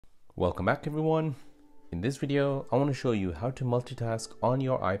Welcome back everyone. In this video, I want to show you how to multitask on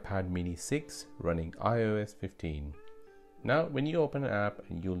your iPad mini 6 running iOS 15. Now, when you open an app,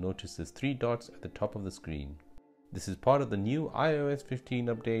 you'll notice there's 3 dots at the top of the screen. This is part of the new iOS 15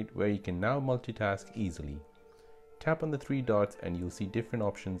 update where you can now multitask easily. Tap on the 3 dots and you'll see different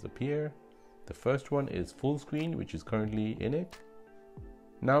options appear. The first one is full screen, which is currently in it.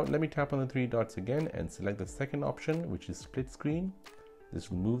 Now let me tap on the 3 dots again and select the second option, which is split screen. This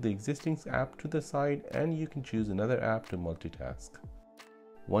will move the existing app to the side and you can choose another app to multitask.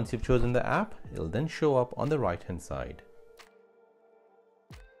 Once you've chosen the app, it'll then show up on the right hand side.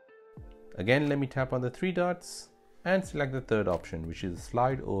 Again, let me tap on the 3 dots and select the third option, which is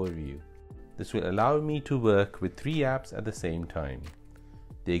slide overview. This will allow me to work with 3 apps at the same time.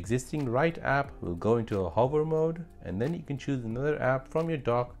 The existing right app will go into a hover mode, and then you can choose another app from your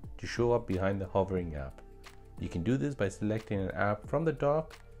dock to show up behind the hovering app. You can do this by selecting an app from the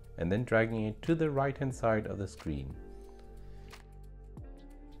dock and then dragging it to the right hand side of the screen.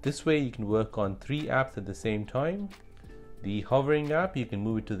 This way you can work on 3 apps at the same time. The hovering app, you can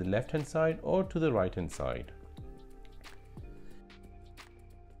move it to the left hand side or to the right hand side.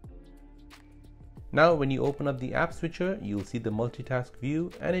 Now when you open up the app switcher, you'll see the multitask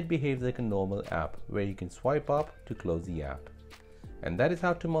view and it behaves like a normal app where you can swipe up to close the app. And that is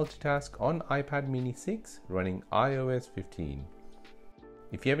how to multitask on iPad mini 6 running iOS 15.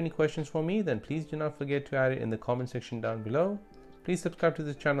 If you have any questions for me, then please do not forget to add it in the comment section down below. Please subscribe to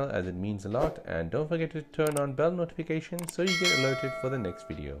this channel as it means a lot, and don't forget to turn on bell notifications so you get alerted for the next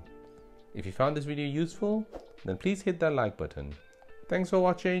video. If you found this video useful, then please hit that like button. Thanks for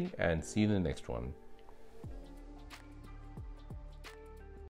watching and see you in the next one.